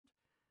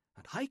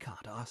I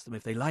can't ask them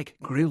if they like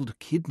grilled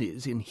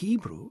kidneys in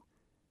Hebrew.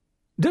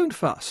 Don't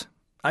fuss.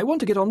 I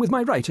want to get on with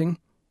my writing.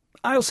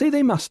 I'll say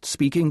they must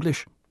speak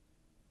English.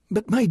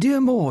 But, my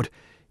dear Maud,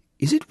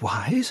 is it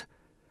wise?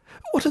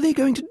 What are they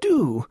going to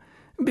do?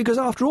 Because,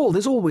 after all,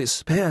 there's always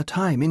spare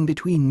time in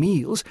between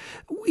meals.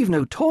 We've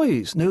no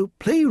toys, no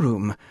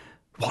playroom.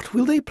 What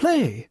will they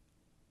play?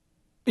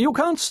 You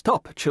can't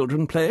stop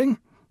children playing.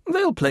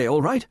 They'll play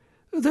all right.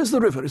 There's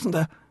the river, isn't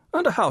there?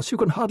 And a house you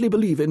can hardly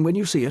believe in when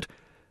you see it.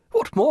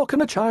 What more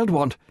can a child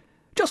want?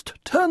 Just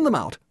turn them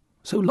out,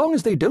 so long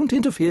as they don't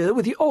interfere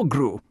with the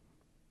ogru.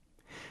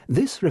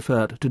 This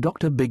referred to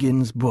Dr.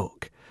 Biggin's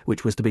book,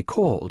 which was to be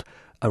called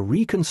A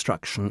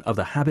Reconstruction of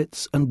the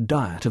Habits and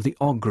Diet of the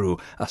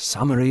Ogru, a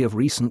Summary of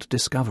Recent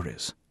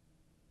Discoveries.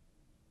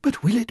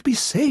 But will it be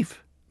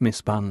safe? Miss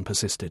Bunn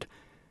persisted.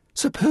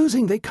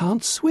 Supposing they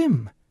can't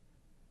swim?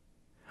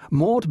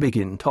 Maud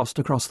Biggin tossed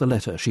across the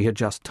letter she had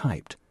just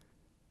typed.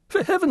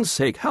 For heaven's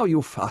sake, how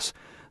you fuss!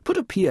 Put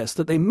a P.S.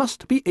 that they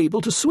must be able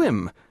to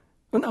swim.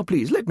 Now,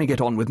 please, let me get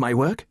on with my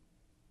work.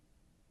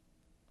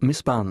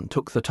 Miss Bunn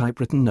took the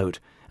typewritten note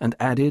and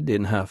added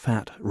in her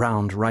fat,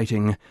 round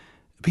writing,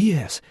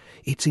 P.S.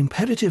 It's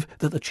imperative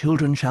that the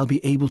children shall be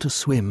able to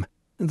swim.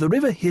 The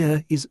river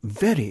here is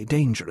very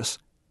dangerous.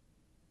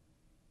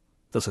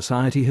 The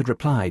Society had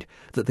replied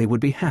that they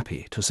would be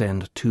happy to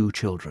send 2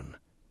 children.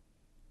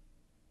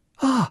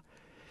 Ah,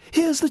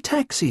 here's the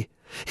taxi.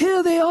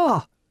 Here they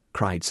are,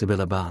 cried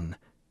Sibylla Bunn.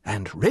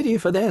 And ready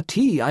for their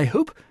tea, I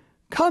hope.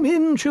 Come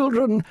in,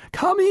 children,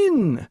 come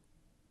in.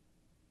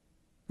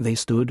 They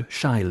stood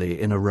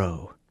shyly in a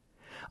row.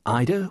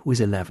 Ida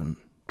was 11,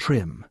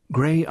 trim,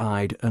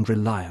 grey-eyed and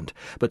reliant,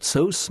 but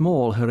so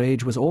small her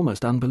age was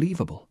almost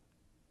unbelievable.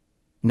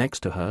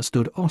 Next to her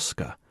stood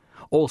Oscar,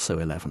 also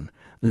 11,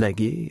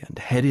 leggy and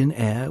head in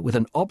air, with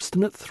an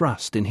obstinate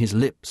thrust in his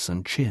lips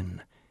and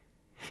chin.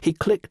 He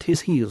clicked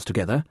his heels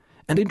together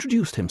and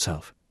introduced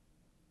himself.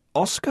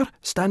 Oscar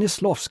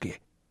Stanislavski.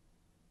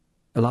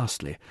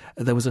 Lastly,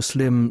 there was a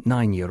slim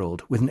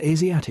 9-year-old with an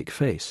Asiatic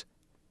face.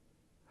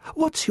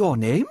 What's your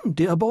name,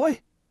 dear boy?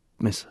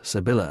 Miss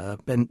Sibylla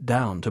bent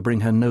down to bring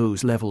her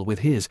nose level with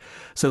his,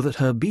 so that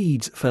her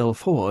beads fell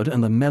forward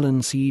and the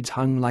melon seeds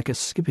hung like a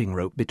skipping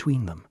rope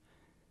between them.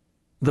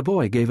 The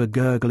boy gave a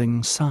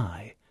gurgling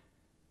sigh.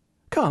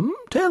 Come,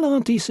 tell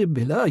Auntie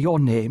Sibylla your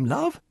name,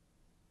 love.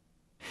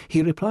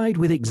 He replied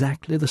with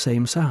exactly the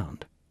same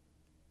sound.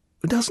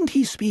 Doesn't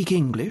he speak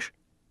English?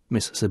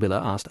 Miss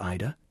Sibylla asked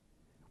Ida.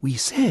 We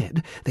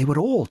said they were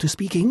all to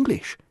speak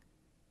English.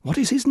 What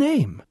is his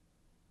name?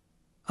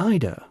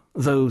 Ida,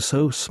 though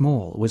so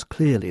small, was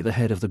clearly the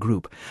head of the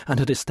group, and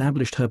had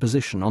established her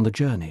position on the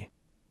journey.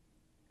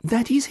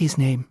 That is his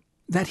name,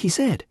 that he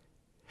said.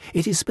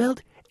 It is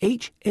spelled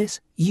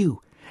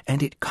H-S-U,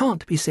 and it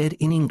can't be said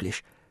in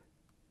English.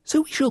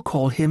 So we shall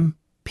call him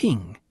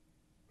Ping.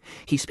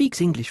 He speaks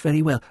English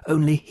very well,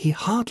 only he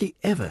hardly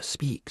ever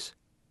speaks.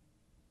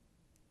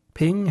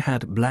 Ping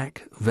had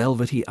black,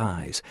 velvety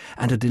eyes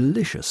and a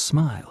delicious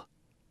smile.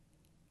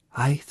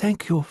 I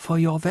thank you for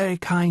your very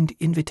kind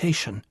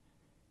invitation,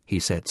 he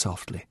said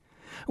softly,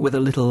 with a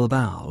little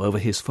bow over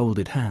his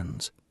folded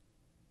hands.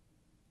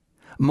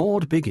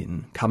 Maud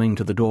Biggin, coming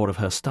to the door of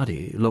her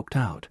study, looked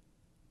out.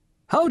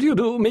 How do you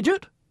do,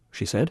 midget?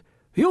 She said.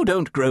 You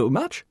don't grow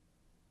much.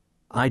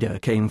 Ida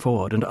came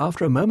forward, and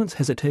after a moment's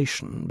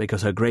hesitation,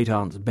 because her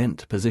great-aunt's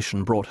bent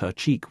position brought her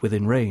cheek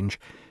within range,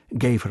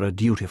 gave her a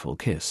dutiful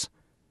kiss.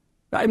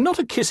 I'm not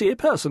a kissy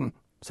person,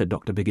 said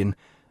Dr. Biggin,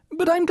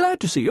 but I'm glad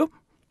to see you.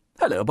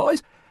 Hello,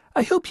 boys.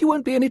 I hope you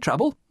won't be any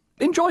trouble.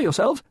 Enjoy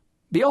yourselves.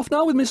 Be off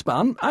now with Miss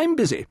Bunn. I'm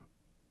busy.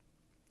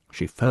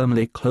 She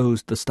firmly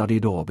closed the study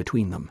door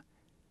between them.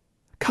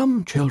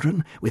 Come,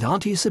 children, with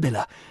Auntie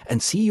Sibylla,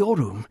 and see your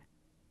room.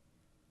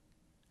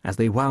 As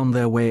they wound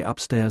their way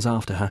upstairs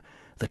after her,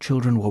 the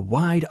children were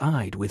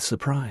wide-eyed with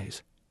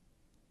surprise.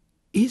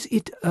 Is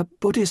it a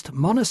Buddhist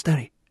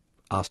monastery?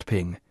 asked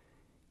Ping.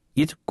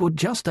 It could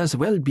just as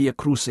well be a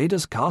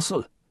crusader's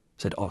castle,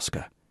 said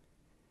Oscar.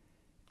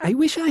 I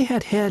wish I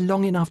had hair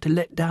long enough to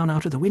let down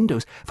out of the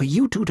windows for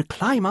you 2 to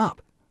climb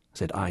up,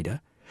 said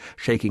Ida,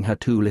 shaking her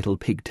 2 little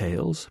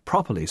pigtails,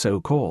 properly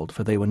so called,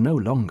 for they were no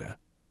longer.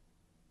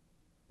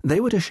 They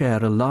were to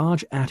share a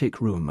large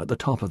attic room at the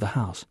top of the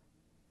house.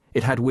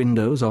 It had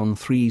windows on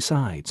 3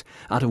 sides,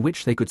 out of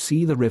which they could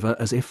see the river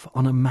as if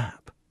on a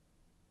map.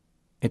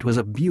 It was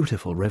a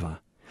beautiful river,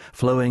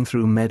 flowing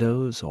through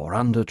meadows or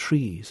under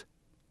trees.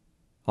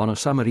 On a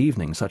summer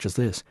evening such as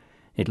this,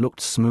 it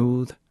looked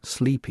smooth,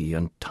 sleepy,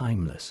 and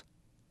timeless.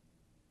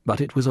 But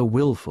it was a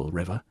willful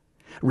river,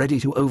 ready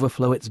to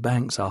overflow its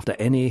banks after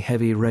any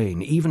heavy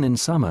rain, even in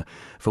summer,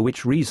 for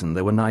which reason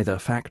there were neither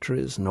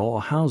factories nor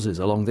houses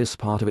along this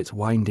part of its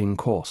winding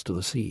course to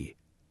the sea.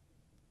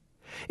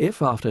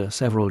 If, after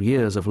several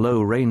years of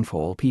low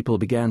rainfall, people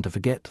began to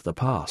forget the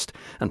past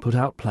and put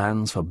out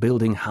plans for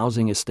building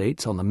housing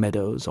estates on the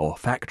meadows or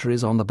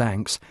factories on the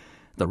banks,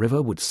 the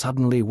river would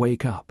suddenly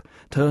wake up,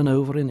 turn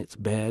over in its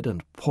bed,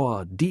 and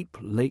pour deep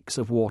lakes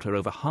of water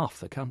over half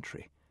the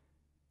country.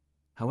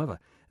 However,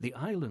 the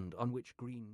island on which green